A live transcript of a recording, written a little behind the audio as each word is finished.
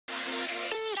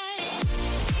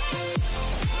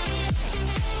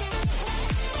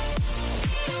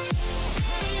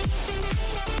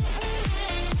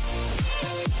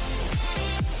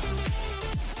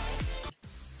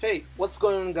Hey, what's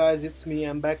going on guys? It's me,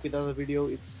 I'm back with another video.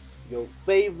 It's your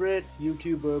favorite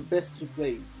YouTuber, Best to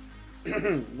Plays.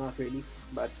 Not really,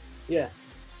 but yeah.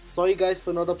 Sorry guys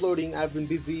for not uploading. I've been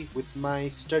busy with my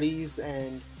studies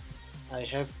and I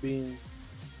have been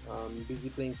busy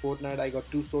playing Fortnite. I got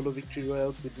 2 solo victory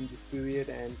royals within this period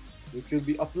and which will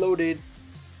be uploaded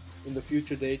in the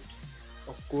future date,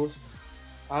 of course,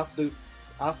 after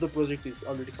the project is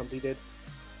already completed.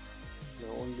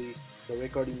 Now only the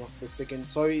recording of the second.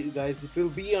 Sorry guys, it will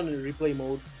be on replay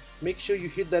mode. Make sure you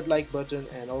hit that like button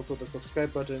and also the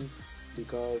subscribe button,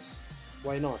 because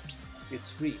why not? It's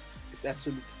free. It's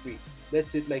absolutely free.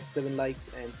 Let's hit like 7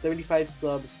 likes and 75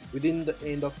 subs within the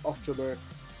end of October.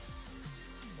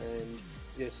 And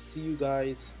yes, see you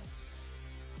guys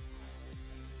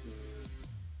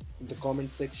in the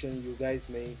comment section. You guys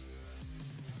may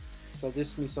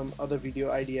suggest me some other video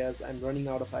ideas. I'm running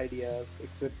out of ideas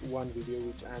except one video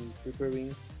which I'm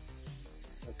preparing.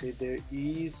 Okay, there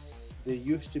used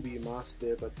to be a mask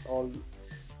there, but all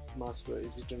masks were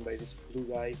written by this blue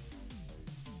guy.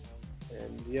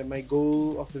 And yeah, my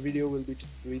goal of the video will be to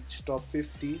reach top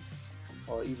 50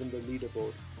 or even the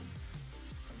leaderboard.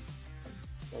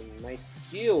 And my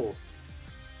skill,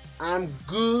 I'm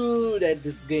good at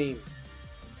this game.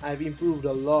 I've improved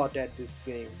a lot at this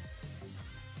game.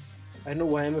 I know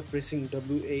why I'm pressing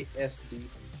WASD,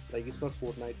 like it's not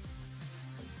Fortnite.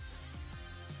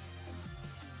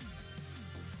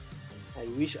 I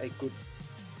wish I could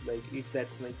like eat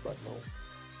that snake, but no.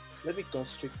 Let me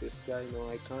constrict this guy. No,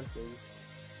 I can't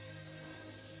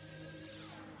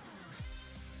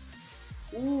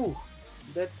move. Ooh,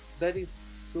 that is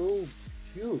so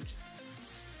huge.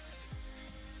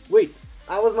 Wait,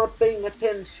 I was not paying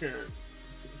attention.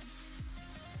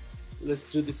 Let's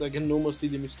do this again. No more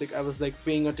silly mistake. I was like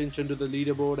paying attention to the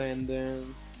leaderboard and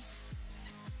then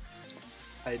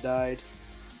I died.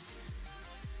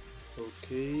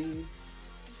 Okay.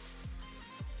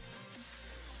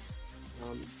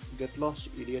 Get lost,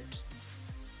 idiot.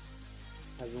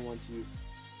 I don't want you.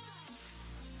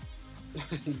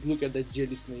 Look at that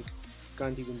jelly snake.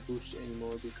 Can't even boost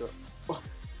anymore because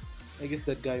I guess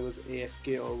that guy was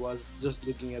AFK or was just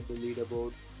looking at the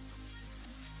leaderboard.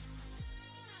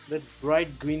 That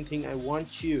bright green thing, I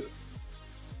want you.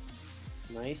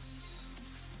 Nice.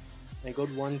 I got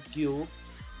 1 kill.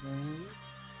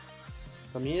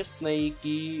 Come here,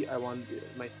 Snakey. I want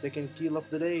my 2nd kill of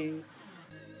the day.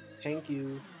 Thank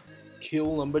you.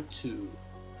 Kill number 2.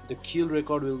 The kill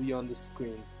record will be on the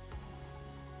screen.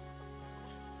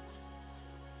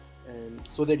 And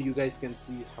so that you guys can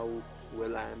see how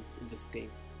well I am in this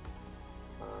game.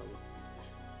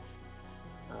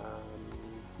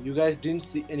 You guys didn't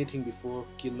see anything before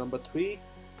kill number 3.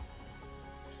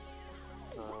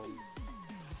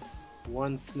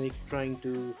 One snake trying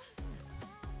to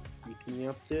beat me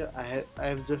up there. I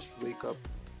have just wake up.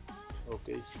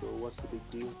 Okay, so what's the big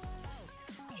deal?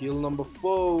 Kill number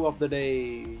 4 of the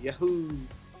day. Yahoo!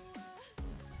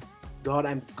 God,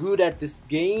 I'm good at this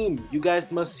game. You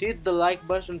guys must hit the like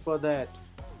button for that.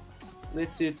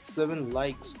 Let's hit 7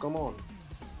 likes. Come on,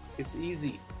 it's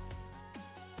easy.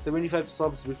 75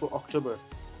 subs before October.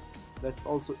 That's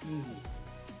also easy.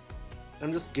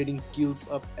 I'm just getting kills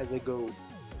up as I go.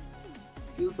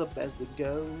 Kills up as I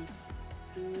go.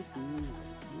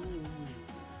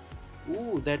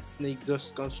 Ooh, that snake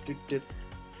just constricted.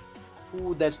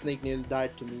 Ooh, that snake nearly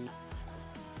died to me.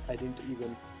 I didn't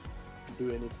even do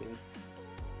anything.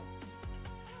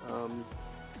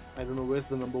 I don't know where's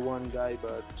the number 1 guy,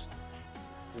 but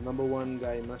the number 1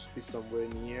 guy must be somewhere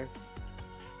near.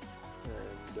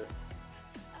 And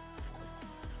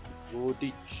go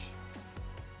ditch.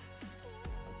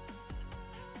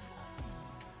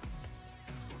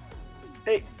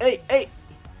 Hey!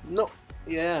 No,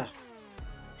 yeah.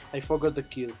 I forgot the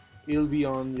kill. It'll be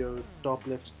on your top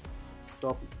left.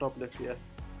 Top left, yeah.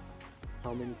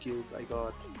 How many kills I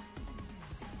got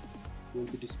will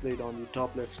be displayed on the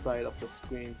top left side of the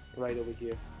screen, right over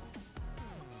here.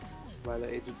 While I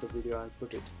edit the video, I'll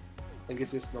put it. I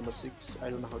guess it's number 6. I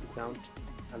don't know how to count.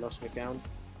 I lost my count.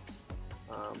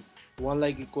 1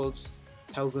 like equals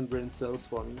 1000 brain cells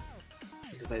for me,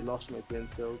 because I lost my brain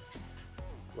cells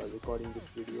while recording this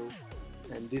video.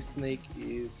 And this snake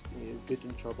is a bit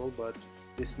in trouble, but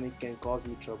this snake can cause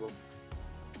me trouble.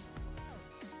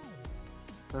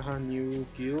 New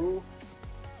kill.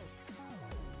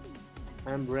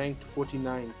 I'm ranked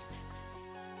 49th.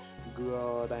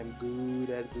 God, I'm good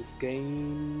at this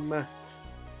game.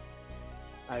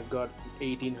 I've got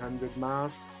 1800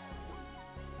 mass,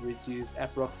 which is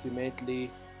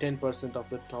approximately 10% of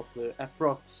the top player.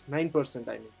 Approx 9%,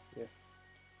 I mean.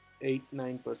 Yeah,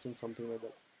 8-9%, something like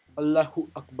that. Allahu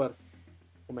Akbar.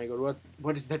 Oh my god,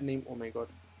 what is that name? Oh my god.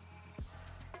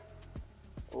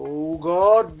 Oh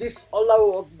god, this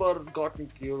Allahu Akbar got me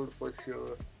killed for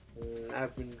sure.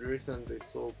 I've been recently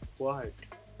so quiet.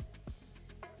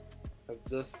 I've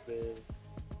just been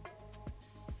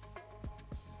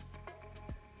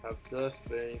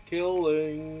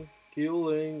killing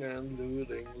and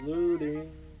looting.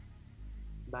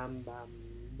 Bam bam,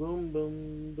 boom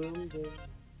boom, boom boom.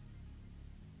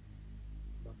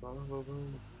 Ba, ba, ba, ba.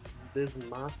 There's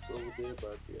mass over there,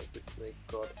 but yeah, the snake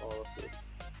got all of it.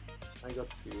 I got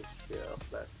few share of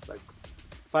that, like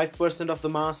 5% of the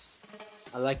mass.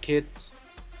 I like it.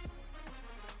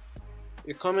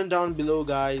 You comment down below,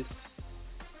 guys.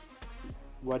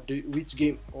 Which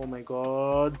game? Oh my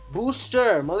god,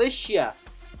 Booster Malaysia.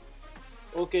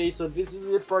 Okay, so this is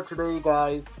it for today,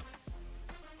 guys.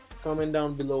 Comment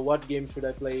down below what game should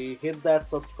I play. Hit that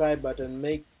subscribe button,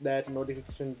 make that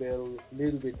notification bell a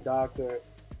little bit darker,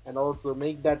 and also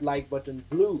make that like button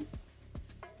blue.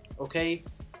 Okay,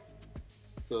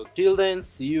 so till then,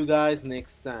 see you guys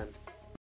next time.